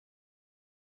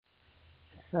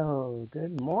So,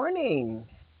 good morning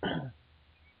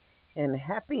and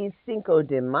happy Cinco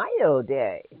de Mayo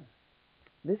Day.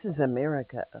 This is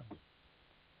America.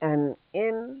 And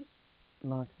in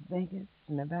Las Vegas,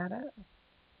 Nevada,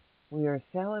 we are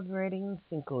celebrating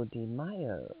Cinco de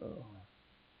Mayo.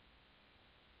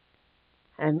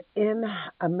 And in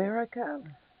America,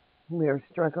 we are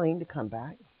struggling to come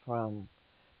back from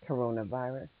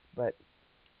coronavirus, but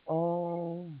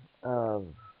all of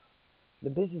the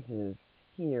businesses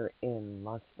here in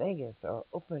Las Vegas are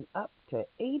open up to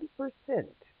 80%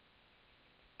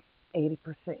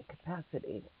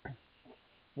 capacity.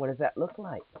 What does that look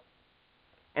like?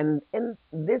 And in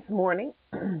this morning,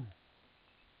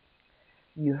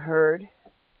 you heard,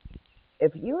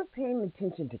 if you were paying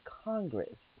attention to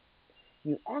Congress,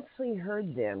 you actually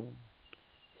heard them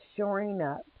shoring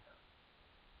up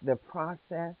the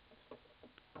process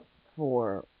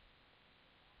for,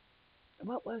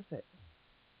 what was it?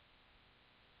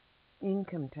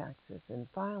 Income taxes and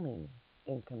filing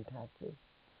income taxes,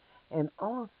 and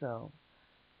also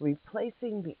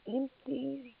replacing the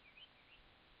empty,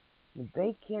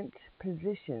 vacant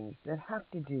positions that have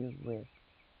to do with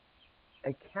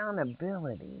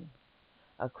accountability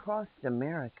across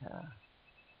America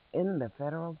in the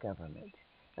federal government.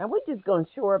 Now we're just going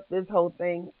to shore up this whole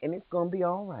thing and it's going to be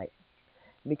all right.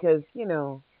 Because,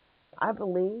 I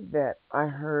believe that I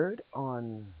heard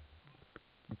on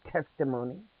the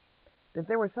testimony that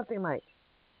there was something like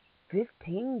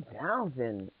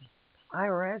 15,000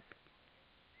 IRS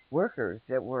workers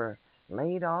that were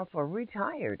laid off or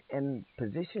retired and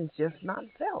positions just not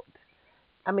filled.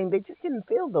 I mean, they just didn't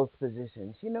fill those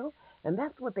positions. And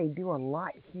that's what they do a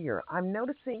lot here. I'm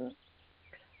noticing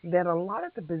that a lot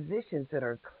of the positions that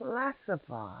are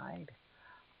classified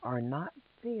are not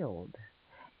filled.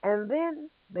 And then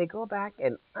they go back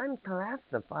and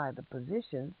unclassify the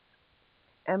positions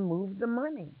and move the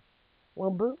money.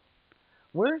 Well, boo,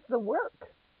 where's the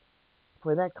work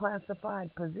for that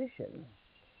classified position?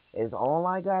 Is all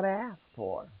I got to ask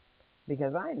for.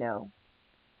 Because I know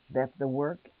that the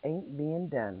work ain't being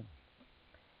done.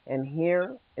 And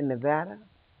here in Nevada,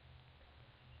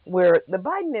 where the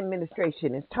Biden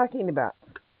administration is talking about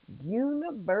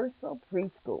universal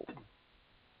preschool,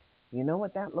 you know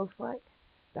what that looks like?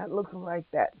 That looks like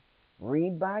that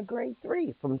read by grade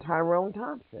 3 from Tyrone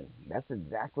Thompson. That's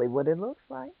exactly what it looks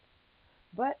like.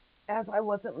 But as I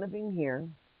wasn't living here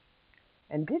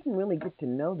and didn't really get to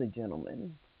know the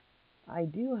gentleman, I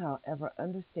do, however,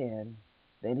 understand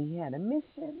that he had a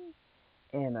mission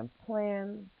and a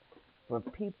plan for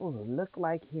people who look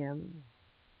like him.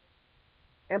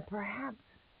 And perhaps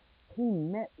he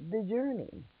met the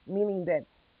journey, meaning that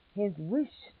his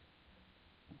wish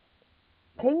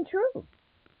came true.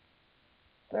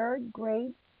 Third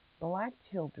grade black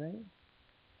children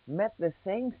met the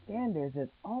same standards as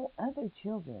all other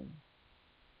children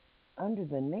under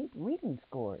the NAEP reading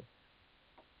scores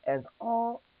as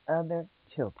all other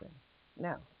children.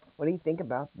 Now, what do you think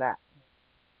about that?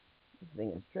 This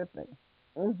thing is tripping.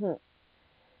 hmm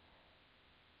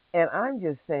And I'm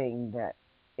just saying that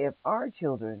if our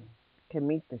children can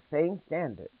meet the same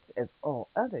standards as all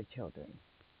other children,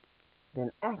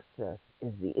 then access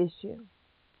is the issue,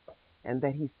 and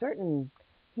that he certainly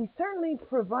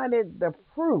provided the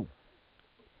proof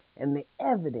and the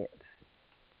evidence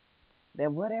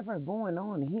that whatever going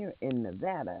on here in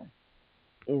Nevada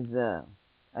is a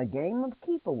game of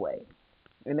keep away.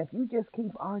 And if you just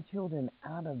keep our children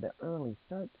out of the early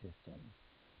start system,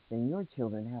 then your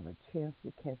children have a chance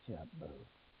to catch up, boo.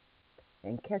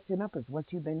 And catching up is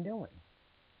what you've been doing.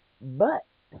 But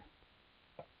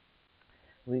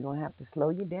we're going to have to slow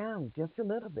you down just a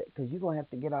little bit because you're going to have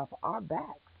to get off our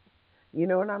backs. You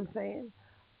know what I'm saying?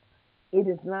 It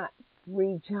is not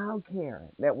free child care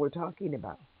that we're talking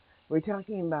about. We're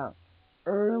talking about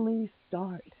early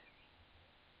start,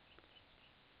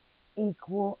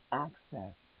 equal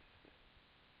access,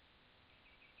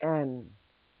 and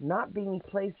not being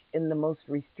placed in the most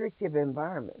restrictive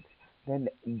environments that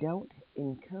don't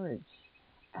encourage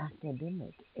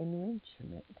academic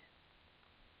enrichment.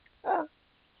 Ah,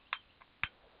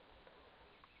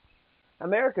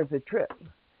 America's a trip.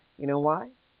 You know why?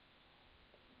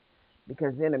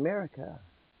 Because in America,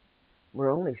 we're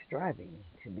only striving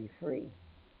to be free.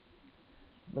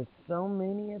 But so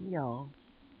many of y'all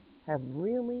have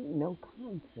really no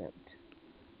concept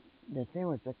that there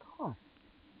was a cost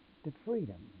to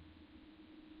freedom.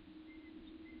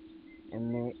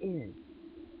 And there is,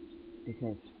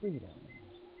 because freedom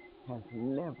has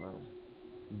never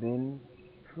been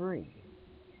free.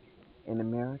 In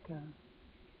America,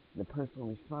 the personal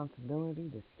responsibility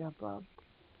to step up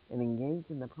and engage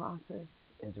in the process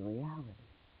is a reality.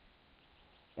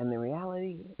 And the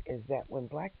reality is that when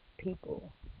black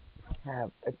people have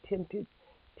attempted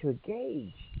to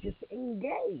just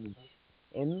engage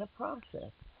in the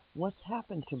process, what's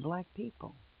happened to black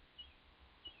people?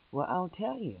 Well, I'll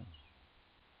tell you,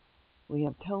 we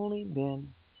have totally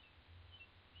been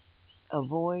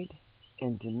avoided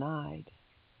and denied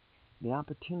the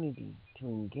opportunity to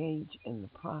engage in the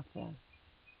process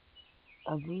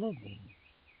of living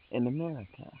in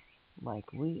America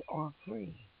like we are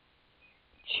free.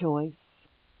 Choice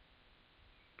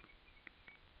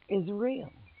is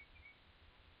real.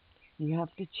 You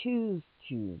have to choose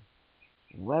to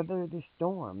weather the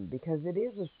storm because it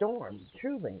is a storm,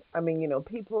 truly. I mean,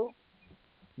 people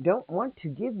don't want to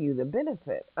give you the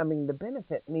benefit. I mean, the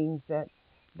benefit means that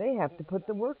they have to put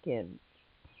the work in,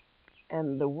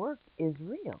 and the work is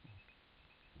real.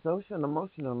 Social and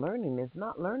emotional learning is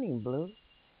not learning, Blue.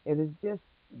 It is just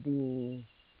the,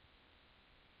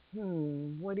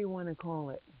 what do you want to call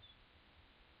it?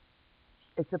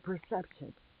 It's a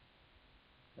perception.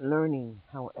 Learning,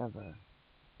 however,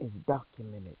 is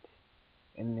documented,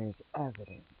 and there's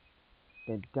evidence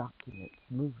that documents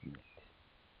movement.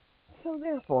 So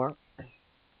therefore,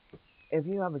 if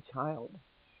you have a child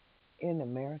in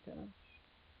America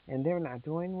and they're not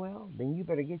doing well, then you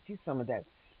better get you some of that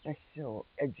special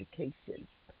education.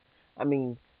 I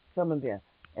mean, some of the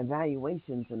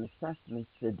evaluations and assessments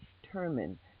to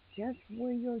determine just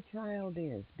where your child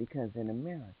is, because in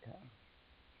America,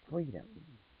 freedom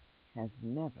has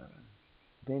never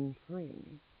been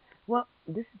free. Well,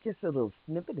 this is just a little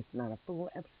snippet. It's not a full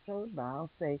episode, but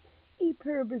I'll say, E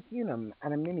pluribus unum.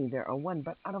 Out of many there are one,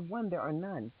 but out of one there are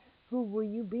none. Who will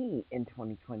you be in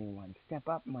 2021? Step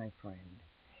up, my friend.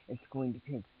 It's going to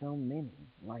take so many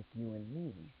like you and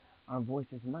me. Our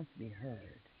voices must be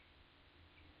heard,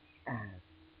 as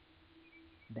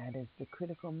that is the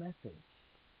critical message.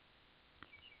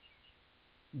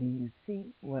 Do you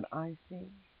see what I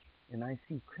see? And I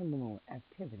see criminal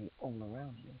activity all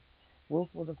around me.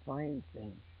 Willful defiance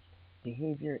and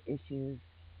behavior issues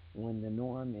when the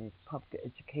norm is public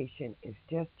education is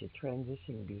just a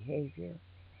transition behavior.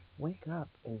 Wake up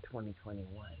in 2021.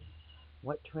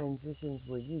 What transitions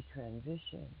will you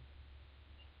transition?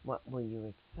 What will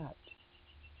you accept?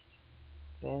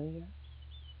 Failure?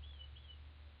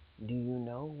 Do you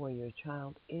know where your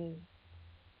child is?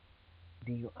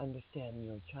 Do you understand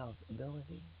your child's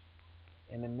ability?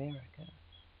 In America,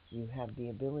 you have the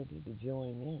ability to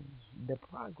join in the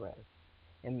progress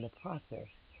and the process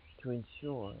to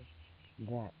ensure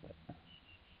that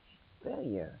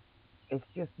failure is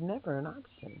just never an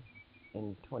option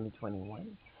in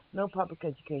 2021. No public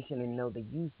education and know the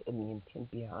use and the intent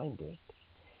behind it.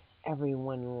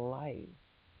 Everyone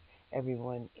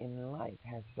in life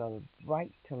has the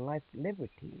right to life,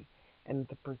 liberty, and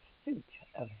the pursuit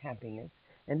of happiness.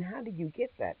 And how do you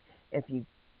get that? If you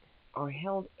are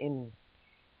held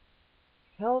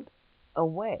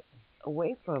away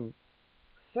from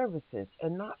services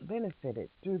and not benefited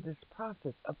through this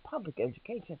process of public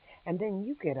education, and then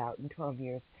you get out in 12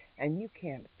 years and you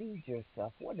can't feed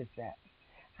yourself. What is that?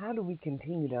 How do we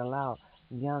continue to allow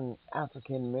young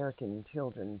African American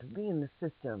children to be in the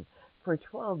system for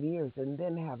 12 years and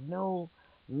then have no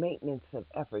maintenance of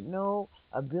effort, no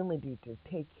ability to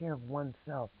take care of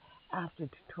oneself after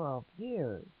 12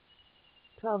 years?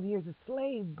 12 years a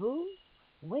slave, boo.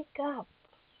 Wake up.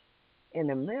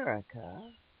 In America,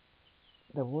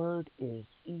 the word is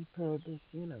e pluribus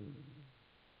unum.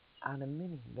 Out of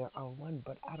many, there are one,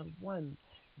 but out of one,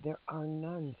 there are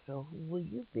none. So who will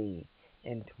you be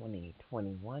in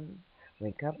 2021?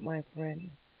 Wake up, my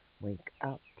friend. Wake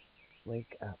up.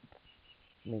 Wake up.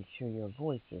 Make sure your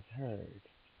voice is heard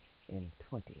in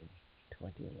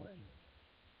 2021.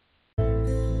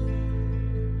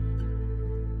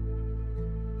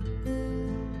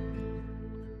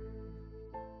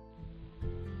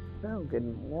 So,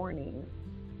 good morning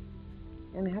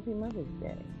and happy Mother's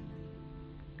Day.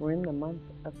 We're in the month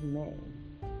of May.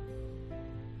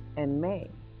 And May,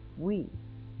 we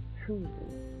truly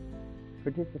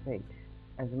participate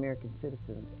as American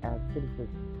citizens, as citizens.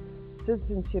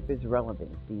 Citizenship is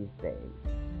relevant these days.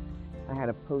 I had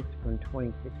a post from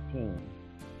 2016,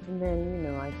 and then,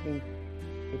 I think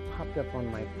it popped up on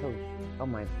my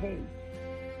page,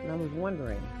 and I was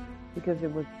wondering, because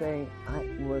it would say,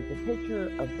 it was a picture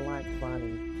of black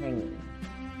bodies hanging,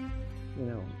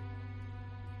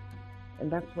 and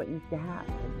that's what used to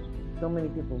happen. So many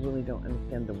people really don't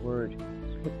understand the word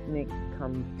picnic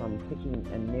comes from picking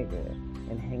a nigger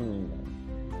and hanging them.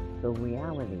 So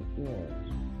reality is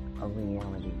a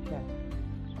reality check.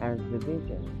 As the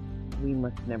vision, we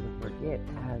must never forget,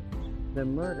 as the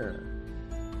murder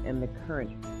and the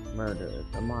current murders,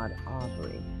 Ahmaud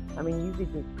Arbery. I mean, you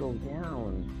could just go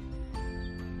down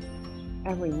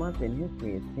every month in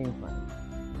history, it seems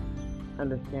like.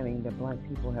 Understanding that black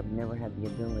people have never had the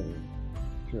ability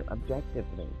to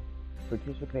objectively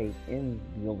participate in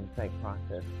the oversight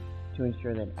process to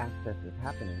ensure that access is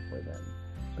happening for them.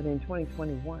 But in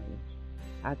 2021,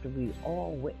 after we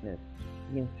all witnessed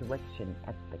the insurrection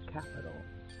at the Capitol,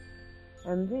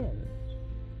 and then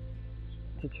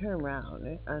to turn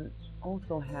around and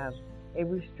also have a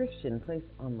restriction placed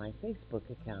on my Facebook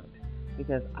account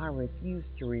because I refused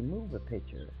to remove a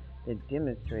picture that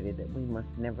demonstrated that we must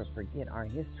never forget our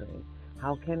history.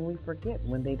 How can we forget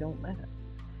when they don't let us?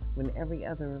 When every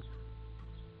other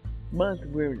month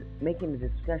we're making a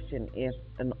discussion if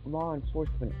a law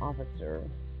enforcement officer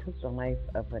took the life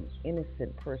of an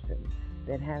innocent person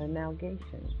that had an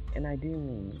allegation, and I do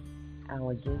mean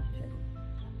allegation,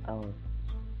 of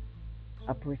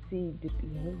a perceived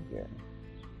behavior.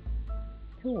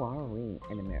 Who are we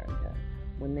in America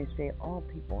when they say all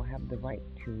people have the right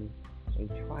to a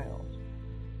trial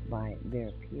by their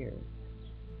peers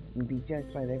and be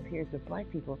judged by their peers? But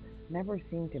black people never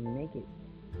seem to make it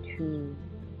to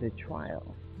the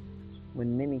trial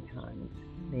when many times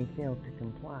they fail to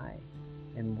comply.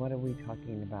 And what are we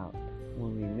talking about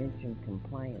when we mention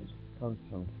compliance comes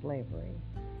from slavery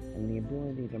and the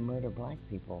ability to murder black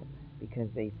people because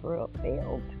they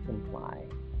failed to comply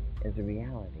is a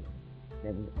reality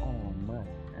that we all must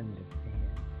understand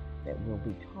that will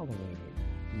be tolerated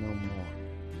no more.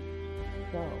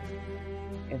 So,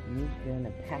 if you've been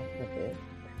a pacifist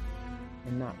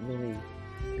and not really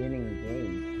been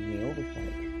engaged in the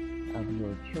oversight of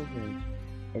your children's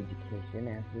education,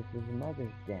 as this is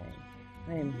Mother's Day,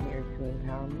 I am here to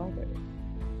empower mothers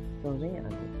so they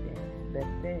understand that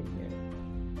failure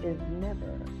is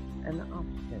never an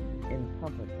option in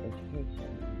public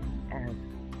education, as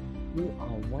we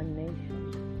are one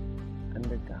nation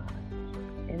under God,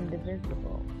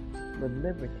 indivisible, with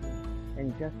liberty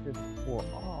and justice for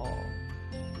all.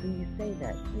 So you say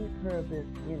that, e pluribus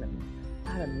unum,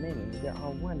 out of many there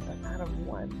are one, but out of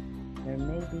one there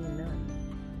may be none.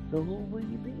 So who will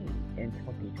you be in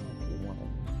 2021?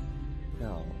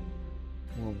 So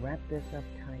we'll wrap this up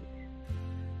tight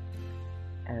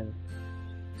as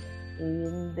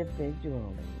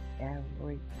individually,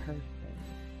 every person,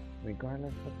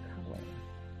 regardless of color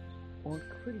or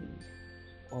creed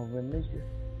or religious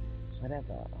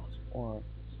whatever or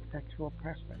sexual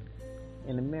preference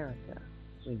in America,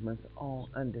 we must all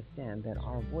understand that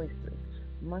our voices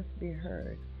must be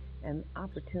heard and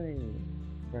opportunities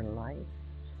for life,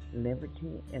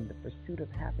 liberty, and the pursuit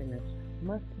of happiness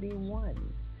must be won.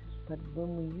 But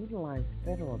when we utilize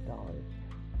federal dollars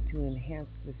to enhance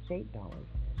the state dollars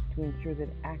to ensure that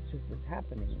access is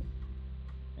happening,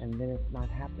 and then it's not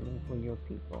happening for your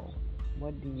people,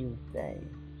 what do you say?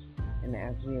 And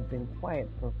as we have been quiet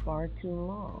for far too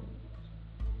long,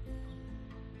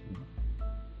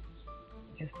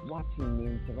 just watching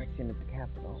the insurrection at the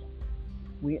Capitol,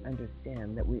 we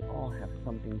understand that we all have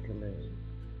something to lose.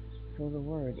 So the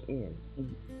word is e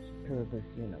pluribus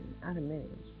unum. Out of many,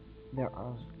 there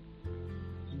are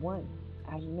one.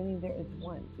 Out of many, there is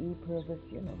one. E pluribus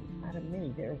unum. Out of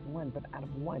many, there is one, but out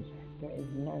of one, there is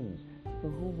none. So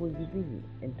who will you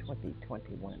be in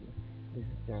 2021? This is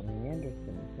Darlene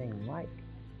Anderson saying like,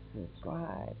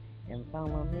 subscribe, and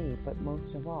follow me, but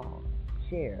most of all,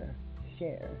 share,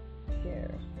 share,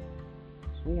 share.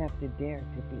 We have to dare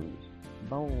to be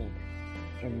bold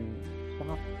and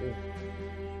stop this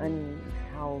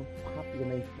unhoused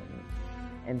population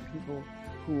and people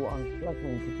who are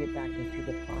struggling to get back into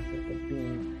the process of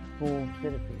being full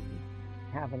citizens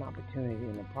have an opportunity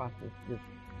in the process to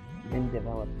then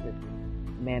develop this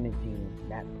managing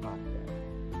that process.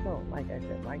 So, like I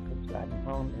said, like, subscribe, and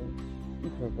follow me. You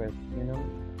progress,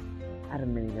 out of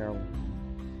many there are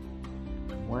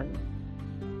one,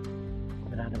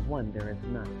 but out of one there is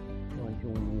none. So until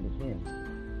we meet again,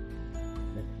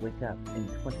 let's wake up in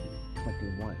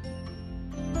 2021.